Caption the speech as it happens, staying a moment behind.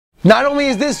Not only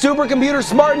is this supercomputer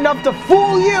smart enough to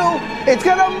fool you, it's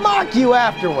gonna mock you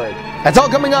afterward. That's all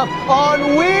coming up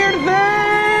on Weird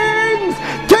Things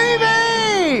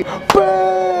TV!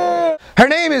 Boom! Her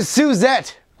name is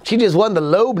Suzette. She just won the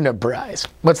Loebner Prize.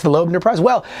 What's the Loebner Prize?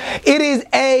 Well, it is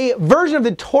a version of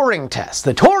the Turing test.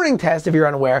 The Turing test, if you're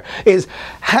unaware, is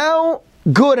how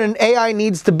good an AI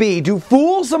needs to be to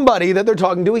fool somebody that they're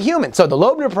talking to a human. So the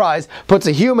Loebner Prize puts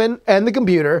a human and the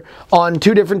computer on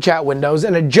two different chat windows,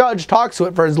 and a judge talks to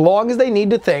it for as long as they need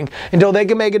to think until they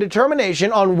can make a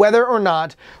determination on whether or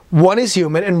not one is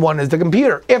human and one is the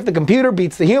computer. If the computer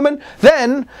beats the human,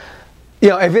 then, you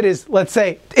know, if it is, let's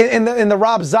say, in the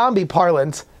Rob Zombie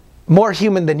parlance, more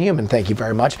human than human, thank you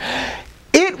very much,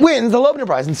 it wins the Loebner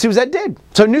Prize, and Suzette did.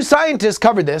 So New Scientist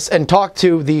covered this and talked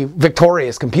to the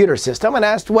victorious computer system and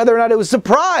asked whether or not it was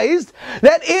surprised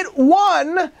that it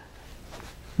won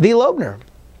the Loebner.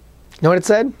 You know what it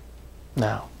said?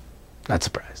 No, not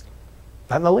surprised.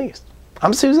 Not in the least.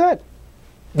 I'm Suzette.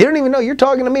 You don't even know you're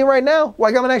talking to me right now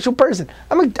like I'm an actual person.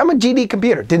 I'm a GD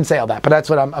computer. Didn't say all that, but that's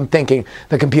what I'm thinking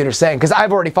the computer's saying, because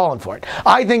I've already fallen for it.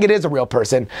 I think it is a real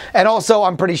person, and also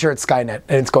I'm pretty sure it's Skynet,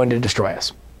 and it's going to destroy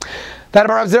us. That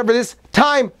about wraps it up for this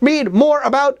time. Read more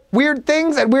about Weird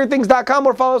Things at WeirdThings.com,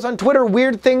 or follow us on Twitter,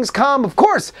 WeirdThingsCom. Of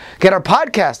course, get our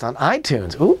podcast on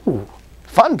iTunes. Ooh,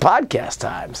 fun podcast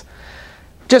times.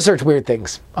 Just search Weird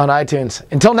Things on iTunes.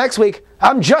 Until next week,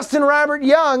 I'm Justin Robert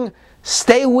Young.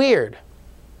 Stay weird.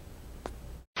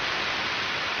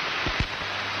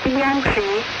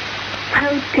 Yankee,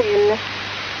 Hotel,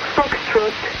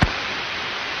 Foxtrot,